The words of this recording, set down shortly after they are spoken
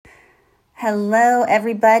Hello,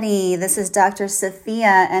 everybody. This is Dr.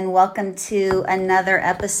 Sophia, and welcome to another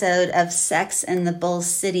episode of Sex in the Bull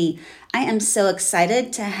City. I am so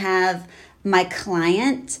excited to have my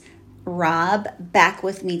client, Rob, back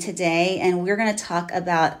with me today, and we're going to talk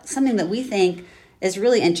about something that we think is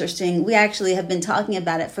really interesting. We actually have been talking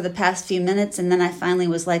about it for the past few minutes, and then I finally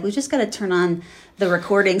was like, we just got to turn on the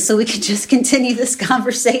recording so we could just continue this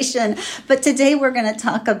conversation. But today we're going to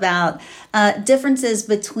talk about differences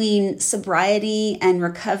between sobriety and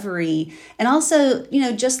recovery, and also,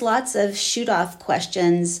 just lots of shoot-off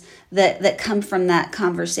questions that come from that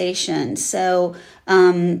conversation. So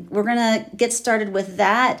we're going to get started with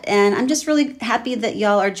that, and I'm just really happy that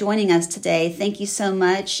y'all are joining us today. Thank you so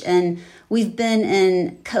much. And we've been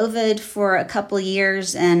in COVID for a couple of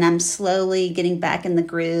years, and I'm slowly getting back in the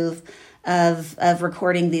groove of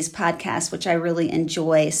recording these podcasts, which I really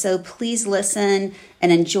enjoy. So please listen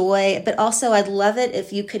and enjoy. But also, I'd love it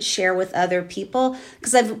if you could share with other people,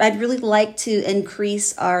 because I'd really like to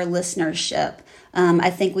increase our listenership.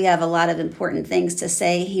 I think we have a lot of important things to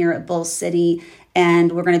say here at Bull City,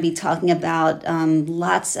 and we're going to be talking about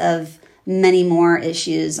lots of many more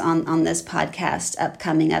issues on this podcast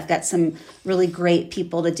upcoming. I've got some really great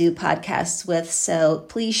people to do podcasts with, so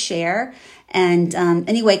please share. And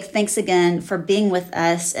anyway, thanks again for being with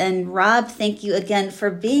us. And Rob, thank you again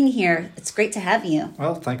for being here. It's great to have you.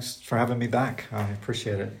 Well, thanks for having me back. I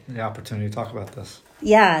appreciate it, the opportunity to talk about this.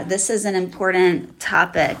 Yeah, this is an important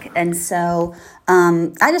topic. And so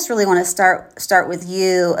I just really want to start with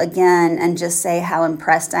you again and just say how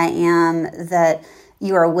impressed I am that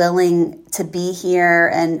you are willing to be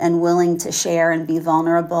here and willing to share and be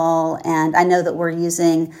vulnerable. And I know that we're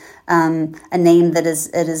using a name that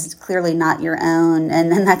is clearly not your own,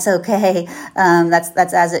 and that's okay.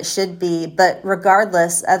 That's as it should be. But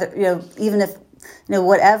regardless, even if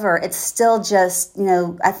whatever, it's still just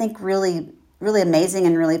I think really amazing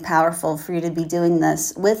and really powerful for you to be doing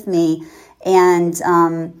this with me. And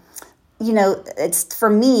it's for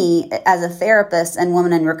me as a therapist and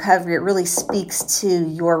woman in recovery, it really speaks to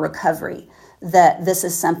your recovery, that this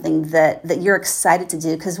is something that you're excited to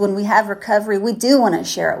do. Because when we have recovery, we do want to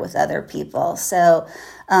share it with other people. So,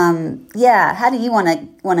 how do you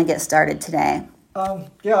want to get started today? I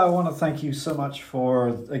want to thank you so much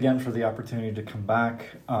for the opportunity to come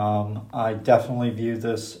back. I definitely view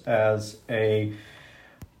this as a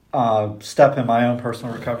step in my own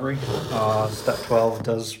personal recovery. Step 12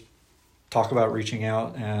 does talk about reaching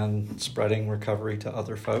out and spreading recovery to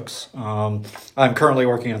other folks. I'm currently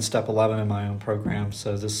working on step 11 in my own program,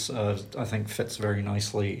 so this I think fits very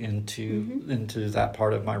nicely into that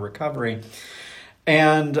part of my recovery.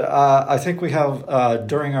 And I think we have,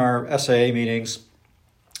 during our SAA meetings,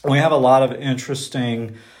 we have a lot of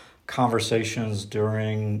interesting conversations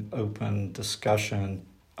during open discussion.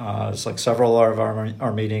 It's like several of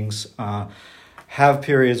our meetings have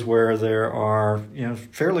periods where there are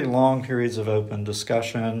fairly long periods of open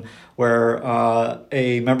discussion where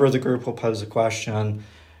a member of the group will pose a question,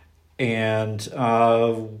 and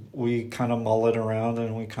we kind of mull it around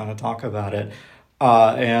and we kind of talk about it.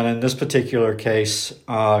 And in this particular case,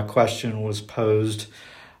 a question was posed,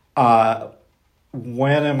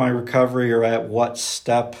 when in my recovery or at what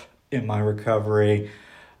step in my recovery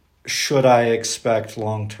should I expect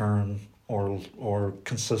long-term or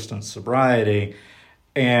consistent sobriety?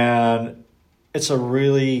 And it's a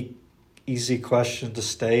really easy question to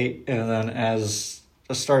state. And then as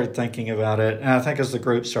I started thinking about it, and I think as the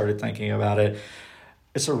group started thinking about it,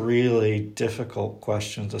 it's a really difficult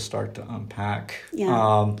question to start to unpack.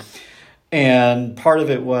 Yeah. And part of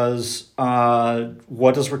it was,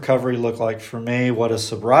 what does recovery look like for me? What does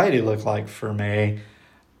sobriety look like for me?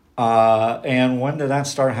 And when did that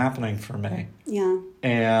start happening for me? Yeah.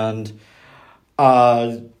 And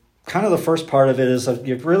kind of the first part of it is that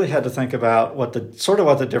you really had to think about what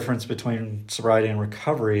the difference between sobriety and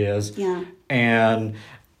recovery is. Yeah. And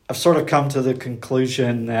I've sort of come to the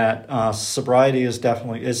conclusion that sobriety is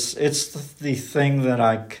definitely, it's the thing that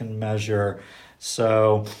I can measure.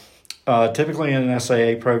 So typically in an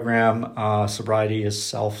SAA program, sobriety is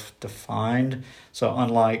self-defined. So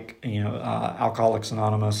unlike Alcoholics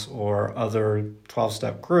Anonymous or other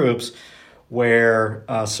 12-step groups where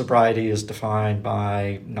sobriety is defined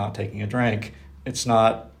by not taking a drink, it's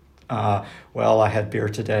not, I had beer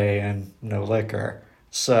today and no liquor.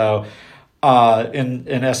 So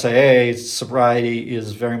in SAA, sobriety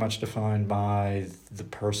is very much defined by the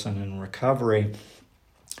person in recovery.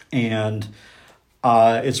 And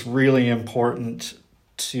it's really important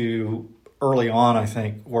to, early on, I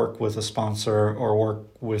think, work with a sponsor or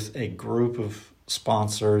work with a group of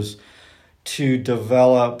sponsors to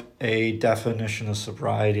develop a definition of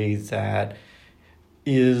sobriety that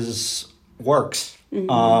works.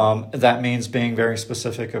 That means being very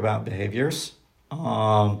specific about behaviors.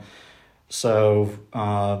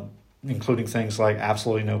 Including things like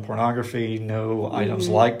absolutely no pornography, no items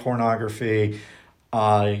like pornography,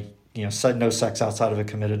 no sex outside of a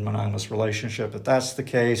committed monogamous relationship, if that's the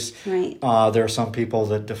case. Right. There are some people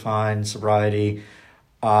that define sobriety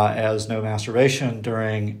as no masturbation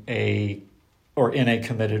during in a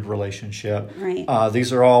committed relationship. Right.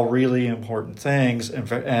 These are all really important things,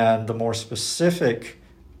 and the more specific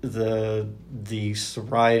the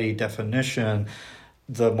sobriety definition,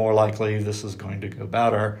 the more likely this is going to go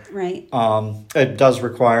better. Right. It does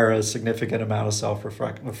require a significant amount of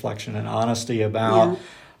self-reflection and honesty about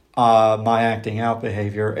my acting out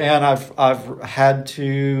behavior, and I've had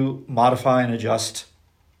to modify and adjust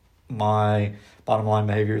my bottom line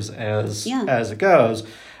behaviors as it goes,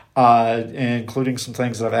 including some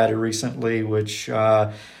things that I've added recently, which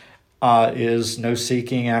is no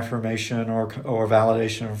seeking affirmation or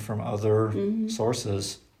validation from other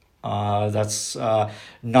sources. That's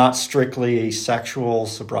not strictly a sexual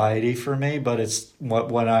sobriety for me, but it's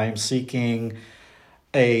when I'm seeking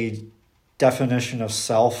a definition of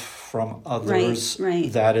self from others,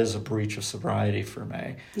 that is a breach of sobriety for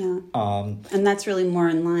me. Yeah. And that's really more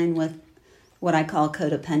in line with what I call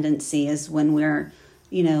codependency, is when we're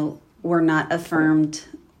not affirmed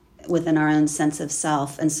within our own sense of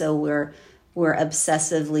self, and so we're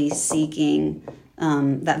obsessively seeking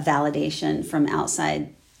that validation from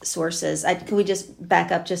outside sources. Can we just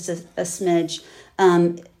back up just a smidge?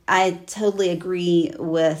 I totally agree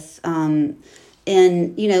with in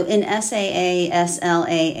SAA,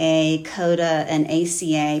 SLAA, CODA, and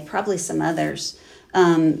ACA, probably some others.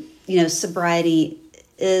 Sobriety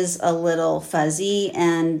is a little fuzzy,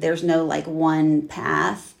 and there's no one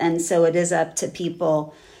path, and so it is up to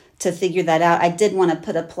people to figure that out. I did want to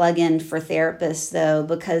put a plug in for therapists, though,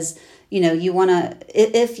 because you want to,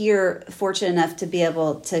 if you're fortunate enough to be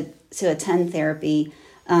able to attend therapy,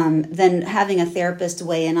 then having a therapist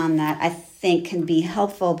weigh in on that, I think, can be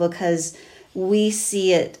helpful, because we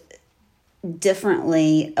see it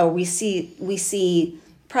differently, or we see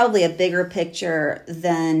probably a bigger picture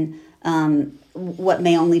than what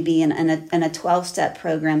may only be in a 12-step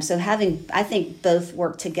program. So I think both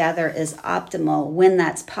work together is optimal when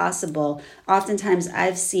that's possible. Oftentimes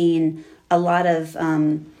I've seen a lot of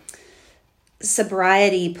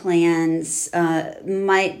sobriety plans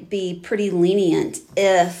might be pretty lenient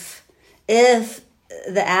if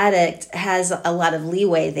the addict has a lot of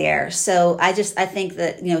leeway there. So I think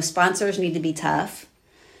that sponsors need to be tough,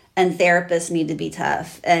 and therapists need to be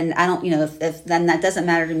tough. And I don't, if then that doesn't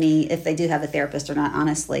matter to me if they do have a therapist or not,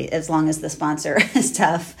 honestly, as long as the sponsor is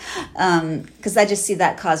tough, because I just see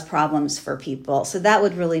that cause problems for people. So that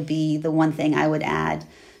would really be the one thing I would add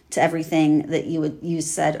to everything that you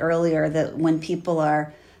said earlier, that when people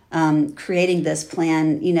are creating this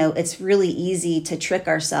plan, it's really easy to trick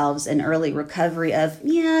ourselves in early recovery of,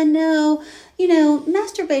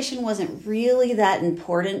 masturbation wasn't really that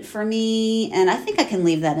important for me, and I think I can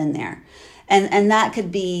leave that in there. And that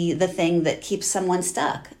could be the thing that keeps someone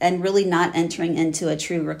stuck and really not entering into a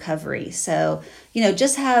true recovery. So,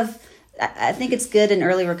 I think it's good in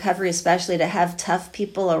early recovery, especially, to have tough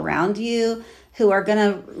people around you who are going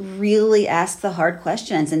to really ask the hard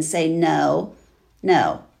questions and say, no,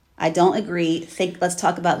 I don't agree. Let's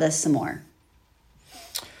talk about this some more.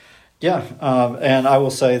 Yeah. And I will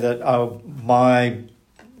say that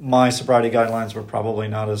my sobriety guidelines were probably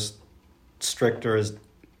not as strict or as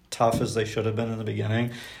tough as they should have been in the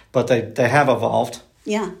beginning, but they have evolved.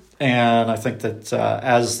 Yeah. And I think that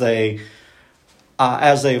as they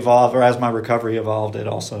evolved, or as my recovery evolved, it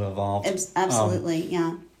also evolved. Absolutely.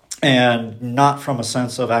 Yeah. And not from a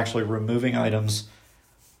sense of actually removing items.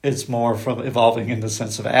 It's more from evolving in the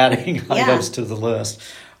sense of adding items to the list.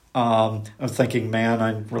 I'm thinking, man,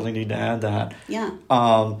 I really need to add that. Yeah.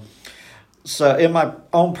 So in my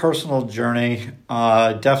own personal journey,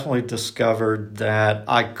 I definitely discovered that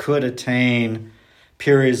I could attain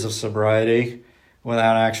periods of sobriety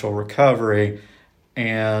without actual recovery.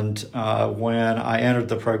 And when I entered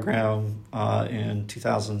the program in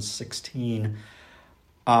 2016,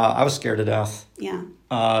 I was scared to death. Yeah.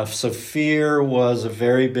 So fear was a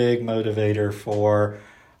very big motivator for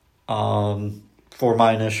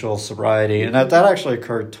my initial sobriety. And that actually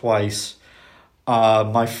occurred twice.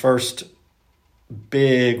 My first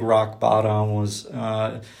big rock bottom was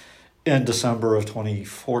in December of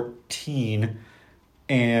 2014.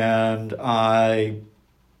 And I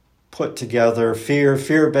put together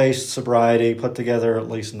fear-based sobriety, put together at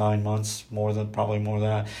least 9 months, probably more than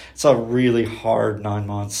that. It's a really hard 9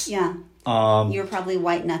 months. Yeah. You're probably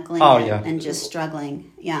white knuckling and just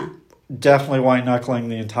struggling. Yeah. Definitely white knuckling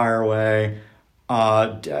the entire way.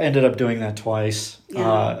 Ended up doing that twice. Yeah.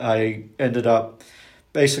 I ended up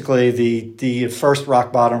basically the first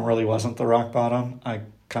rock bottom really wasn't the rock bottom. I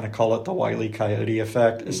kind of call it the Wile E. Coyote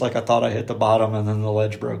effect. It's like I thought I hit the bottom and then the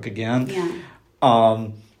ledge broke again. Yeah.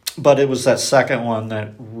 But it was that second one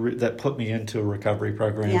that put me into a recovery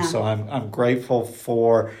program. Yeah. So I'm grateful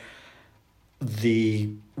for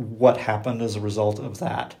what happened as a result of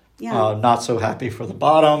that. Yeah. Not so happy for the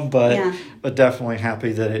bottom, but definitely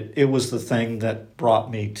happy that it was the thing that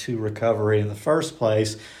brought me to recovery in the first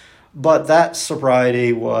place. But that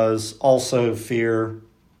sobriety was also fear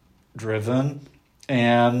driven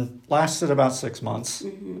and lasted about 6 months.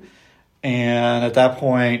 Mm-hmm. And at that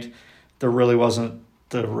point, there really wasn't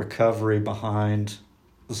the recovery behind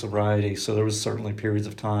the sobriety. So there was certainly periods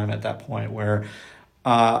of time at that point where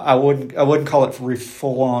I wouldn't call it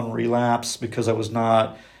full on relapse, because I was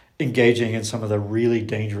not engaging in some of the really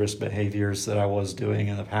dangerous behaviors that I was doing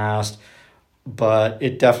in the past. But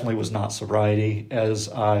it definitely was not sobriety as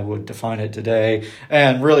I would define it today,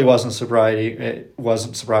 and really wasn't sobriety. It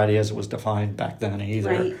wasn't sobriety as it was defined back then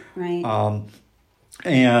either. Right.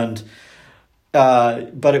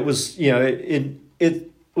 But it was,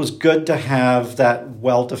 it was good to have that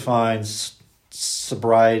well-defined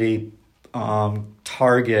sobriety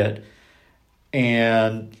target,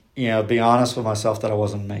 and be honest with myself that I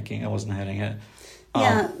wasn't hitting it.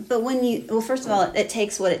 But first of all, it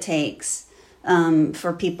takes what it takes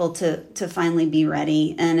for people to finally be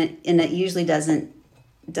ready, and it usually doesn't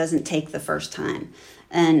take the first time,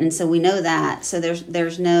 and so we know that. So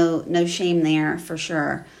there's no shame there for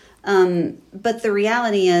sure. But the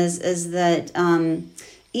reality is that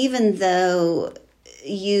even though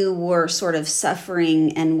you were sort of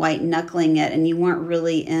suffering and white knuckling it, and you weren't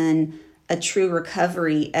really in a true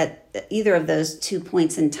recovery at either of those 2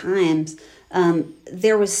 points in times,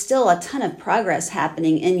 there was still a ton of progress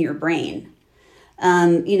happening in your brain.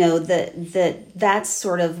 That's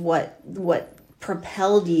sort of what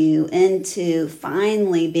propelled you into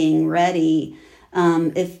finally being ready.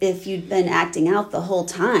 If you'd been acting out the whole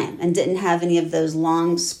time and didn't have any of those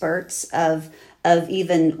long spurts of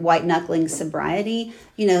even white knuckling sobriety,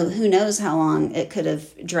 who knows how long it could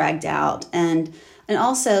have dragged out. And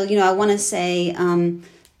also, I want to say,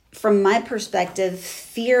 from my perspective,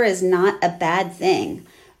 fear is not a bad thing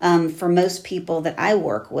for most people that I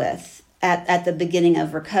work with at the beginning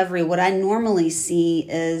of recovery. What I normally see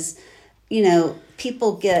is,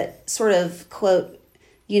 people get sort of, quote,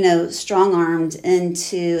 strong-armed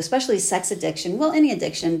into, especially sex addiction. Well, any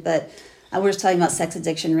addiction, but we're just talking about sex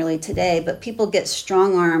addiction really today. But people get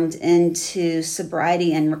strong-armed into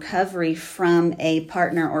sobriety and recovery from a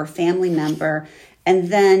partner or family member. And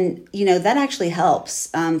then, that actually helps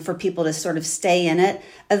for people to sort of stay in it.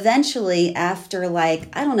 Eventually, after I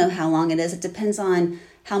don't know how long it is. It depends on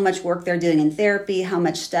how much work they're doing in therapy, how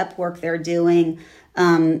much step work they're doing.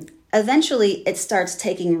 Eventually it starts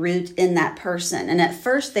taking root in that person. And at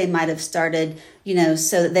first they might have started,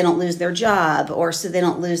 so that they don't lose their job or so they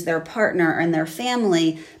don't lose their partner and their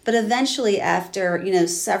family. But eventually after,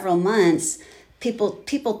 several months,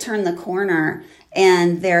 people turn the corner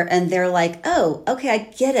and they're like, oh, okay, I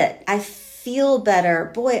get it. I feel better.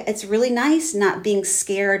 Boy, it's really nice not being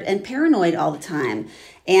scared and paranoid all the time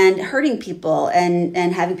and hurting people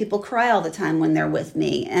and having people cry all the time when they're with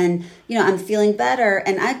me. And, I'm feeling better,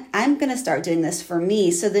 and I'm going to start doing this for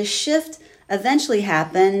me. So the shift eventually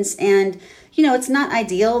happens, and, it's not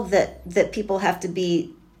ideal that people have to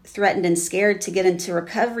be threatened and scared to get into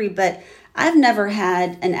recovery, but I've never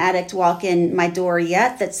had an addict walk in my door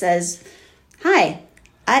yet that says, hi,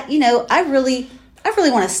 I really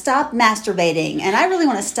want to stop masturbating, and I really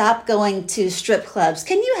want to stop going to strip clubs.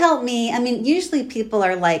 Can you help me? I mean, usually people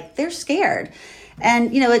are they're scared.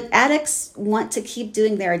 And, addicts want to keep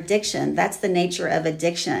doing their addiction. That's the nature of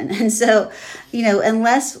addiction. And so,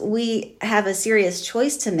 unless we have a serious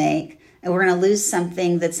choice to make and we're going to lose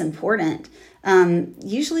something that's important,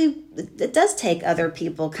 usually it does take other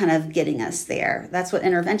people kind of getting us there. That's what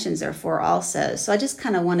interventions are for also. So I just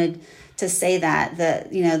kind of wanted to say that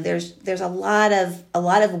there's a lot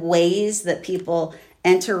of ways that people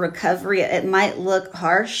enter recovery. It might look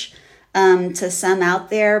harsh to some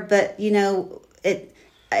out there, but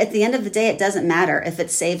at the end of the day, it doesn't matter if it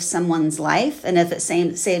saves someone's life, and if it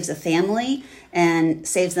saves a family and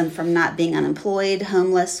saves them from not being unemployed,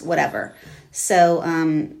 homeless, whatever. So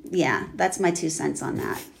that's my 2 cents on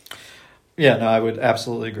that. Yeah, no, I would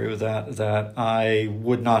absolutely agree with that. That I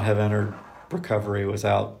would not have entered recovery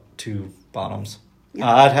without two bottoms.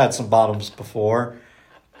 Yeah. I'd had some bottoms before,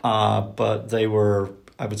 but they were,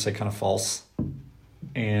 I would say, kind of false.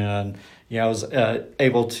 And I was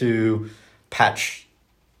able to patch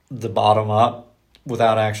the bottom up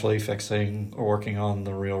without actually fixing or working on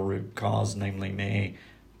the real root cause, namely me.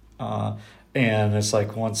 And it's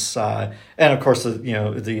like once, and of course,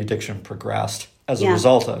 the addiction progressed as a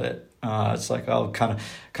result of it. It's like, kind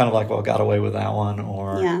of like, well, got away with that one,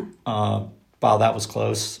 or wow, that was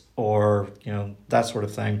close, or that sort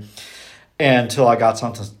of thing. And until I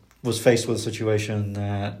was faced with a situation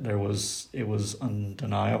that it was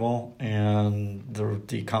undeniable, and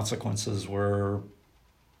the consequences were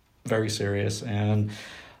very serious and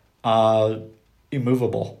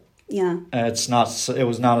immovable. Yeah. It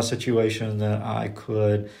was not a situation that I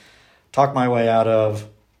could talk my way out of,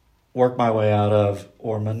 work my way out of,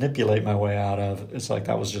 or manipulate my way out of. It's like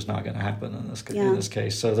that was just not going to happen in this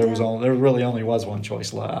case. So there really only was one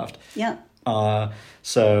choice left. Yeah.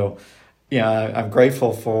 So I'm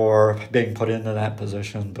grateful for being put into that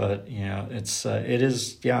position, but it's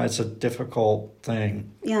a difficult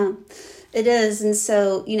thing. Yeah. It is. And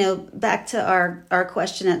so, back to our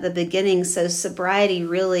question at the beginning. So sobriety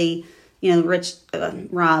really,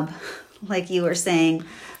 Rob, like you were saying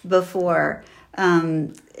before,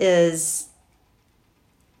 is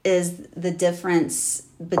the difference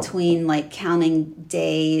between like counting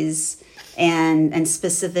days and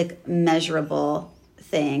specific measurable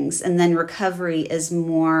things. And then recovery is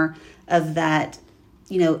more of that,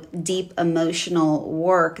 deep emotional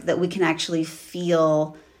work that we can actually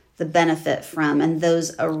feel the benefit from, and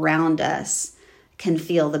those around us can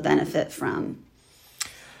feel the benefit from.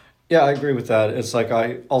 Yeah, I agree with that. It's like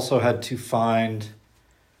I also had to find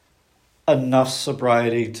enough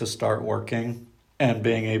sobriety to start working and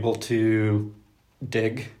being able to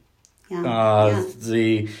dig. All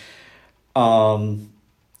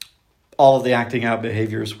of the acting out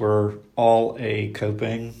behaviors were all a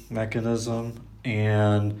coping mechanism,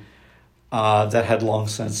 and that had long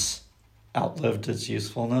since outlived its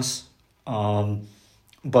usefulness.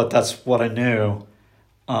 But that's what I knew.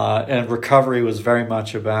 And recovery was very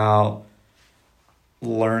much about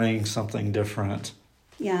learning something different.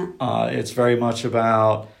 Yeah. It's very much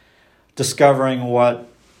about discovering what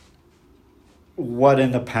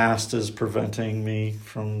in the past is preventing me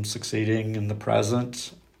from succeeding in the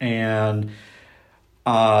present, and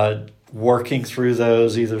working through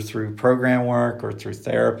those either through program work or through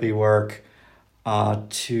therapy work,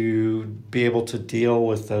 to be able to deal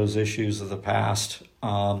with those issues of the past,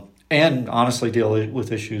 and honestly deal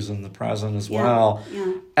with issues in the present as well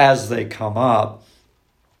as they come up.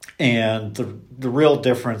 And the real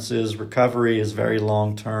difference is recovery is very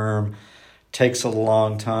long term, takes a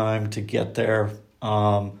long time to get there.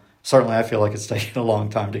 Certainly I feel like it's taken a long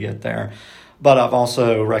time to get there. But I've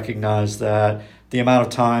also recognized that the amount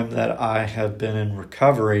of time that I have been in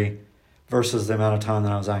recovery versus the amount of time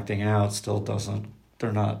that I was acting out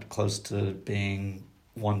they're not close to being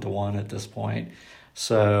 1-to-1 at this point.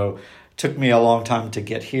 So it took me a long time to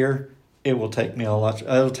get here. It'll take me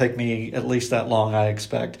at least that long, I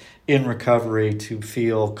expect, in recovery to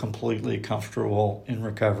feel completely comfortable in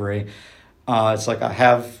recovery. It's like I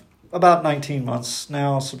have about 19 months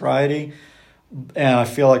now sobriety, and I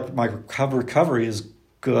feel like my recovery is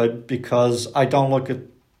good because I don't look at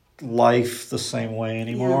life the same way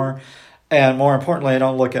anymore. Yeah. And more importantly, I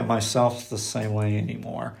don't look at myself the same way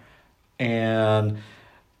anymore. And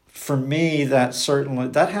for me, that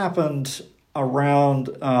happened around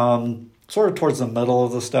sort of towards the middle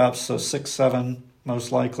of the steps, so 6, 7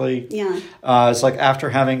 most likely. Yeah. It's like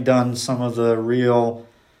after having done some of the real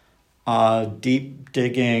deep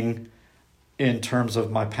digging in terms of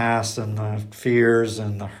my past and the fears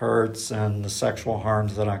and the hurts and the sexual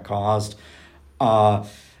harms that I caused,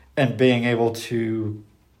 and being able to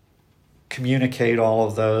communicate all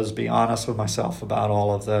of those, be honest with myself about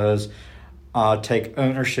all of those, take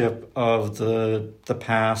ownership of the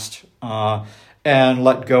past, and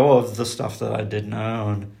let go of the stuff that I didn't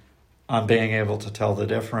own, on being able to tell the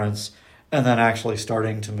difference, and then actually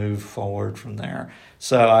starting to move forward from there.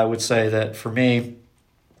 So I would say that for me,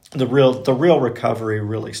 the real recovery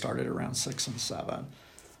really started around 6 and 7.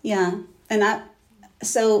 Yeah, and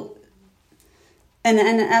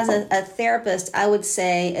as a therapist, I would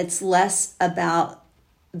say it's less about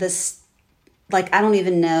this. Like I don't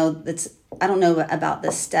know about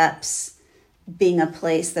the steps being a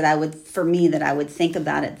place that I would think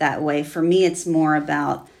about it that way. For me, it's more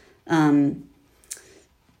about,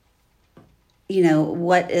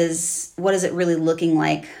 what is it really looking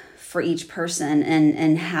like for each person,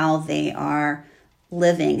 and how they are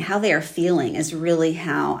living, how they are feeling is really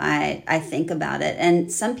how I think about it. And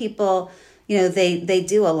some people, they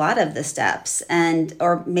do a lot of the steps,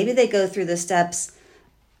 or maybe they go through the steps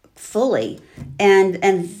fully, and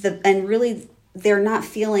really they're not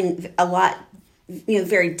feeling a lot,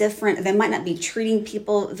 very different. They might not be treating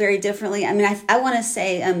people very differently. I mean, I want to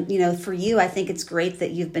say, for you, I think it's great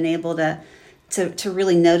that you've been able to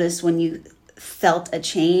really notice when you felt a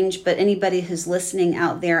change. But anybody who's listening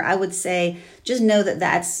out there, I would say just know that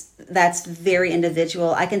that's very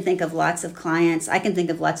individual. I can think of lots of clients. I can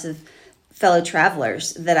think of lots of fellow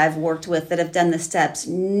travelers that I've worked with that have done the steps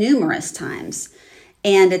numerous times,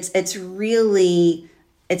 and it's really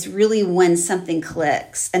when something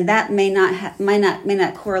clicks, and that may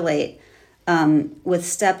not correlate with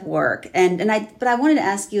step work. But I wanted to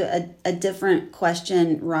ask you a different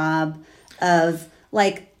question, Rob, of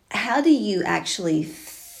like, how do you actually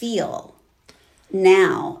feel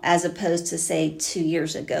now as opposed to say 2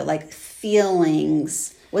 years ago? Like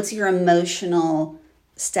feelings, what's your emotional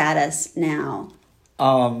status now?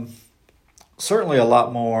 Certainly a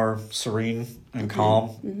lot more serene and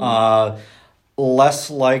calm. Mm-hmm. Less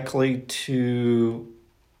likely to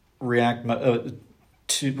react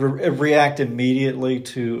immediately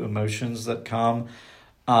to emotions that come.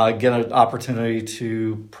 Get an opportunity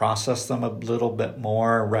to process them a little bit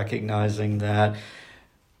more, recognizing that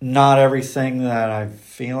not everything that I'm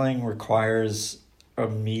feeling requires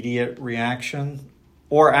immediate reaction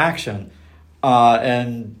or action,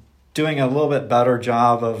 and doing a little bit better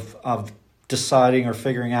job of deciding or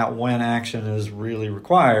figuring out when action is really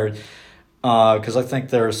required. Because I think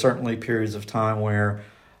there are certainly periods of time where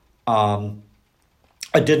I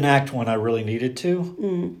didn't act when I really needed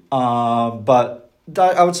to. But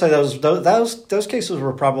I would say those cases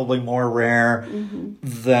were probably more rare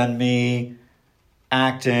than me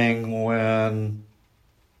acting when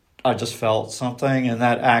I just felt something, and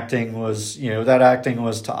that acting was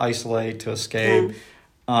to isolate, to escape.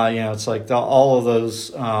 It's like all of those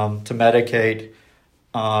to medicate.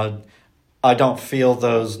 I don't feel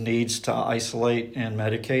those needs to isolate and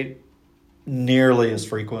medicate nearly as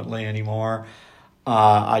frequently anymore.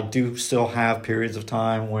 I do still have periods of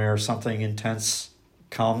time where something intense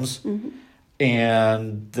comes,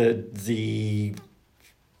 and the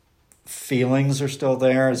feelings are still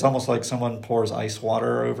there. It's almost like someone pours ice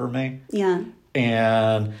water over me. Yeah.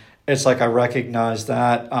 And it's like I recognize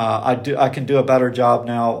that. I can do a better job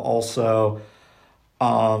now also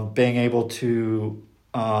being able to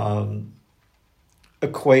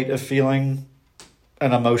equate a feeling,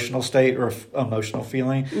 an emotional state or emotional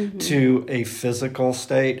feeling to a physical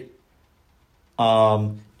state.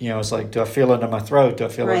 It's like, do I feel it in my throat? Do I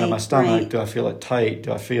feel it in my stomach? Right. Do I feel it tight?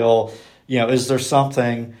 Do I feel, is there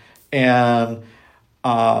something? And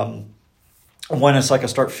when it's like I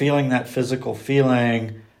start feeling that physical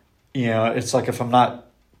feeling, it's like if I'm not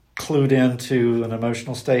clued into an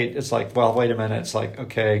emotional state, it's like, well, wait a minute. It's like,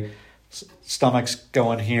 okay, stomach's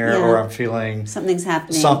going here, or I'm feeling something's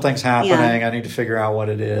happening. I need to figure out what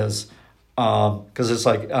it is. Because it's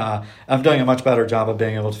like I'm doing a much better job of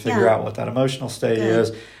being able to figure out what that emotional state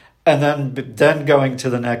is. And then going to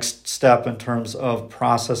the next step in terms of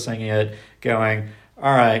processing it, going,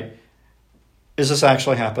 all right, is this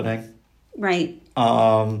actually happening? Right.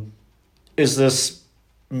 Is this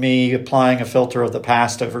me applying a filter of the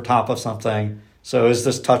past over top of something? So is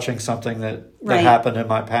this touching something that happened in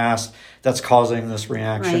my past that's causing this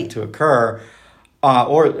reaction to occur?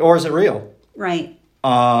 Or is it real? Right.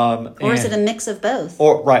 Or is it a mix of both?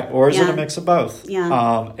 Or is it a mix of both?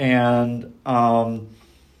 Yeah.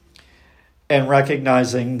 And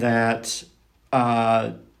recognizing that,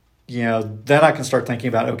 then I can start thinking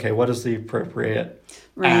about, okay, what is the appropriate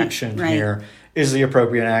action here? Is the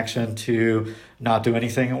appropriate action to not do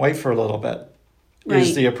anything and wait for a little bit? Right.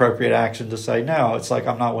 Is the appropriate action to say, no, it's like,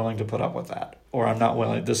 I'm not willing to put up with that, or I'm not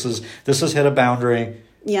willing, this has hit a boundary.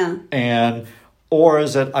 Yeah. Or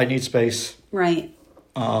is it, I need space? Right.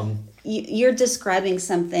 You're describing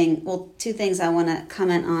something. Well, two things I want to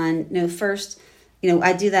comment on. First,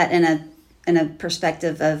 I do that in a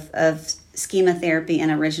perspective of schema therapy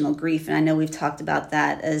and original grief, and I know we've talked about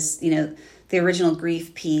that as the original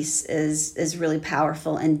grief piece is really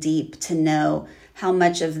powerful and deep to know how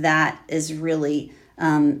much of that is really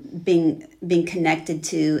being connected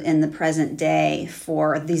to in the present day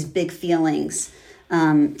for these big feelings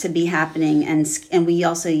to be happening, and we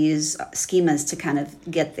also use schemas to kind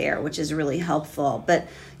of get there, which is really helpful. But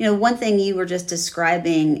one thing you were just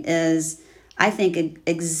describing is, I think,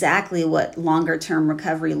 exactly what longer term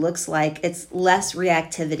recovery looks like. It's less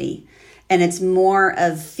reactivity, And it's more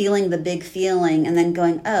of feeling the big feeling and then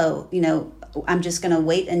going, oh, I'm just going to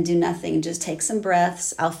wait and do nothing. Just take some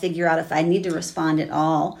breaths. I'll figure out if I need to respond at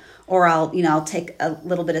all, or I'll take a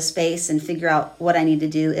little bit of space and figure out what I need to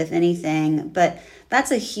do, if anything. But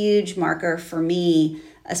that's a huge marker for me,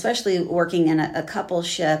 especially working in a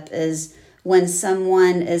coupleship, is when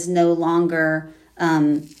someone is no longer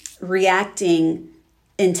reacting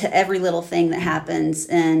into every little thing that happens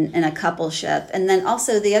in a coupleship. And then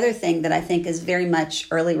also the other thing that I think is very much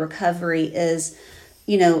early recovery is,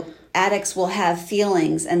 addicts will have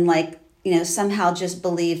feelings and somehow just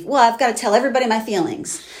believe, well, I've got to tell everybody my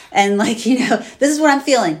feelings. And this is what I'm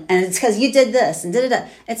feeling. And it's because you did this and da-da-da.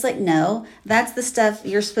 It's like, no, that's the stuff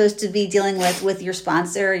you're supposed to be dealing with your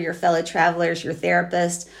sponsor, your fellow travelers, your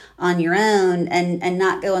therapist on your own, and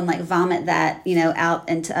not go and vomit that, out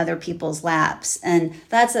into other people's laps. And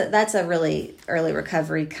that's a really early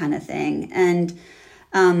recovery kind of thing. And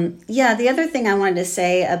the other thing I wanted to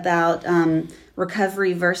say about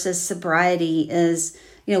recovery versus sobriety is,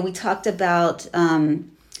 we talked about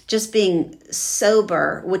just being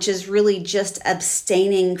sober, which is really just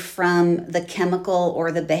abstaining from the chemical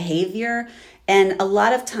or the behavior. And a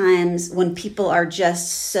lot of times when people are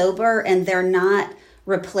just sober and they're not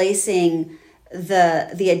replacing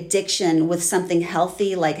the addiction with something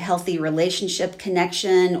healthy, like healthy relationship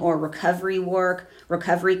connection or recovery work,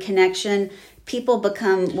 recovery connection, people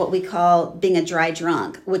become what we call being a dry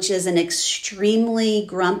drunk, which is an extremely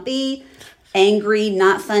grumpy, angry,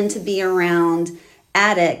 not fun to be around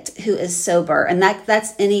addict who is sober. And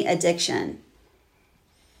that's any addiction.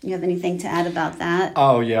 You have anything to add about that?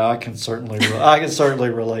 Oh yeah, I can certainly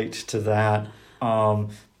relate to that.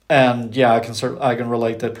 And yeah, I can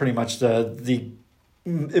relate that pretty much the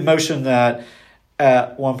emotion that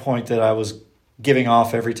at one point that I was giving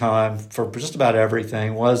off every time for just about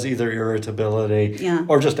everything was either irritability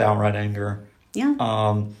or just outright anger. Yeah.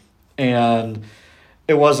 And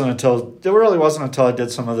it really wasn't until I did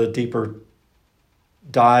some of the deeper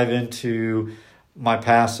dive into my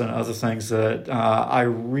past and other things that I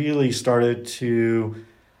really started to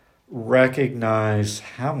recognize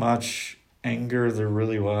how much anger there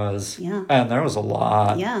really was. Yeah. And there was a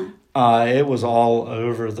lot. Yeah. It was all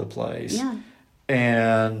over the place. Yeah.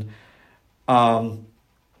 And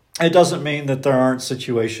it doesn't mean that there aren't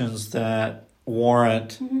situations that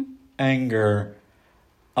warrant anger.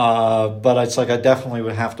 But it's I definitely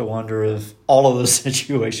would have to wonder if all of those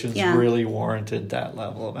situations really warranted that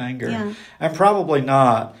level of anger. Yeah. And probably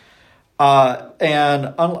not.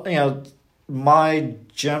 My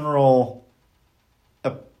general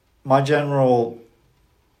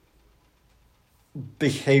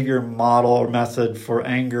behavior model or method for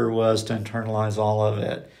anger was to internalize all of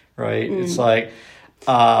it, right? It's like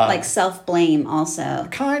self-blame also.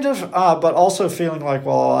 Kind of, but also feeling like,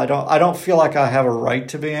 well, I don't feel like I have a right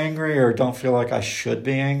to be angry or don't feel like I should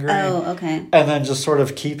be angry. Oh, okay. And then just sort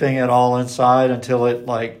of keeping it all inside until it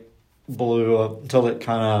blew up, until it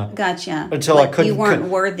kind of... Gotcha. Until I couldn't... You weren't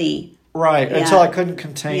worthy. Right, Yeah. until I couldn't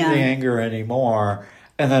contain the anger anymore.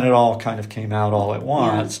 And then it all kind of came out all at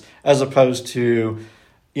once, as opposed to,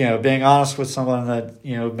 being honest with someone that,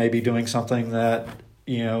 maybe doing something that,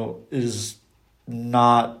 is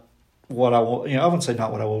not what I want, I wouldn't say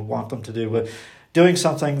not what I would want them to do, but doing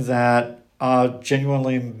something that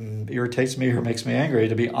genuinely irritates me or makes me angry,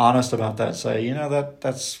 to be honest about that, say,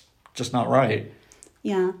 that's just not right.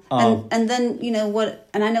 Yeah. And then,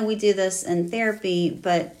 and I know we do this in therapy,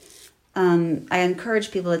 but I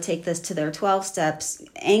encourage people to take this to their 12 steps.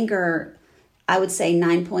 Anger, I would say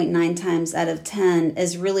 9.9 times out of 10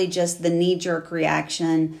 is really just the knee-jerk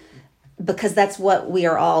reaction, because that's what we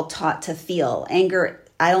are all taught to feel. Anger,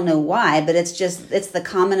 I don't know why, but it's the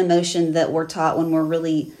common emotion that we're taught when we're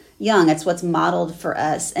really young. It's what's modeled for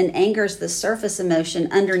us. And anger is the surface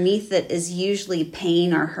emotion. Underneath it is usually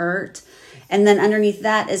pain or hurt. And then underneath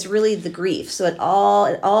that is really the grief. So it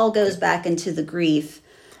all goes back into the grief,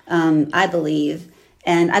 I believe.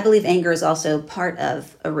 And I believe anger is also part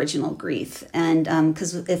of original grief. And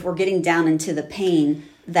because if we're getting down into the pain,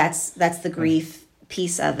 that's the grief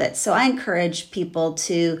piece of it. So I encourage people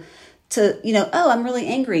to I'm really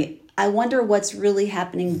angry. I wonder what's really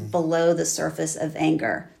happening below the surface of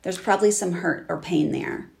anger. There's probably some hurt or pain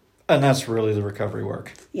there. And that's really the recovery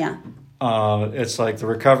work. Yeah. It's like the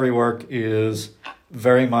recovery work is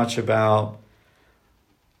very much about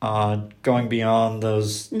going beyond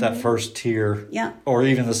that first tier, or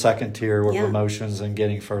even the second tier of emotions, and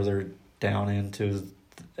getting further down into,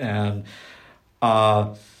 and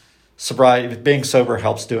sobriety, being sober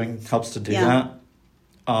helps to do that.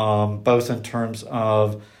 Both in terms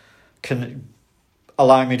of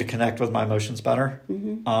allowing me to connect with my emotions better,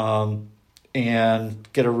 and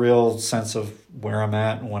get a real sense of where I'm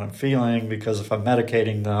at and what I'm feeling, because if I'm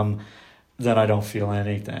medicating them, then I don't feel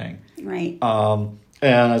anything. Right.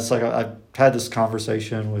 And it's like I've had this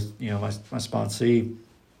conversation with, my sponsee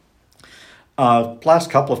last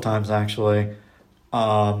couple of times, actually,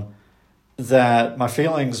 that my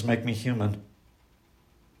feelings make me human.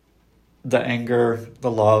 The anger,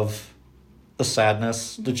 the love, the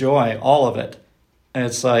sadness, the joy, all of it. And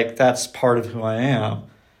it's like, that's part of who I am.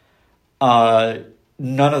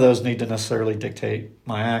 None of those need to necessarily dictate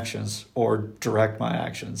my actions or direct my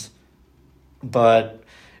actions. But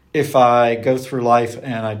if I go through life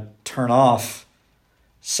and I turn off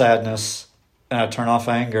sadness, and I turn off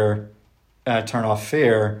anger, and I turn off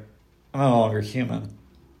fear, I'm no longer human.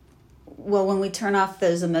 Well, when we turn off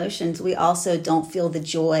those emotions, we also don't feel the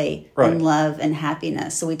joy Right. and love and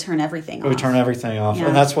happiness. So we turn everything off. We turn everything off. Yeah.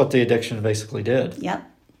 And that's what the addiction basically did. Yep.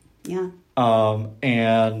 Yeah.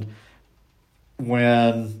 And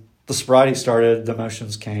when the sobriety started, the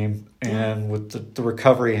emotions came, and with the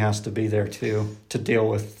recovery has to be there too, to deal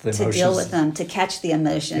with the emotions. To deal with them, to catch the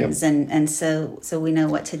emotions, Yep. and so we know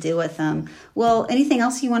what to do with them. Well, anything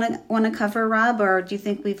else you want to cover, Rob, or do you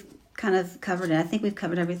think we've kind of covered it? I think we've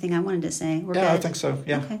covered everything I wanted to say. We're good? I think so.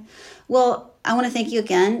 Yeah. Okay. Well, I want to thank you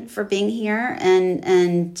again for being here,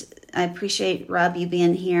 and I appreciate, Rob, you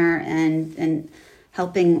being here and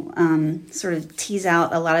helping sort of tease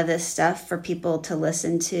out a lot of this stuff for people to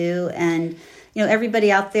listen to. And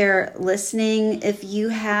everybody out there listening, if you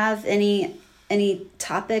have any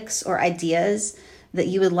topics or ideas that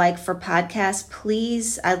you would like for podcasts,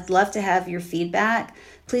 please, I'd love to have your feedback.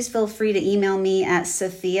 Please feel free to email me at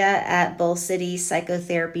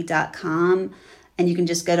sophia@bullcitypsychotherapy.com. And you can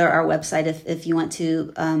just go to our website if you want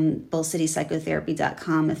to,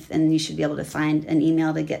 bullcitypsychotherapy.com, and you should be able to find an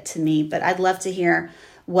email to get to me. But I'd love to hear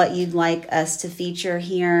what you'd like us to feature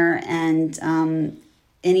here, and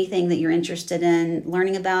anything that you're interested in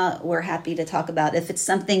learning about, we're happy to talk about if it's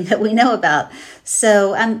something that we know about.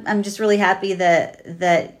 So I'm just really happy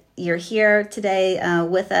that you're here today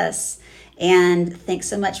with us. And thanks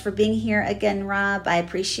so much for being here again, Rob. I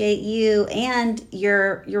appreciate you and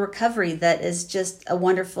your recovery. That is just a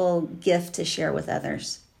wonderful gift to share with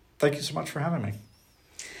others. Thank you so much for having me.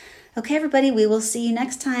 Okay, everybody, we will see you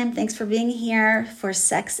next time. Thanks for being here for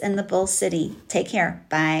Sex in the Bull City. Take care.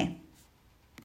 Bye.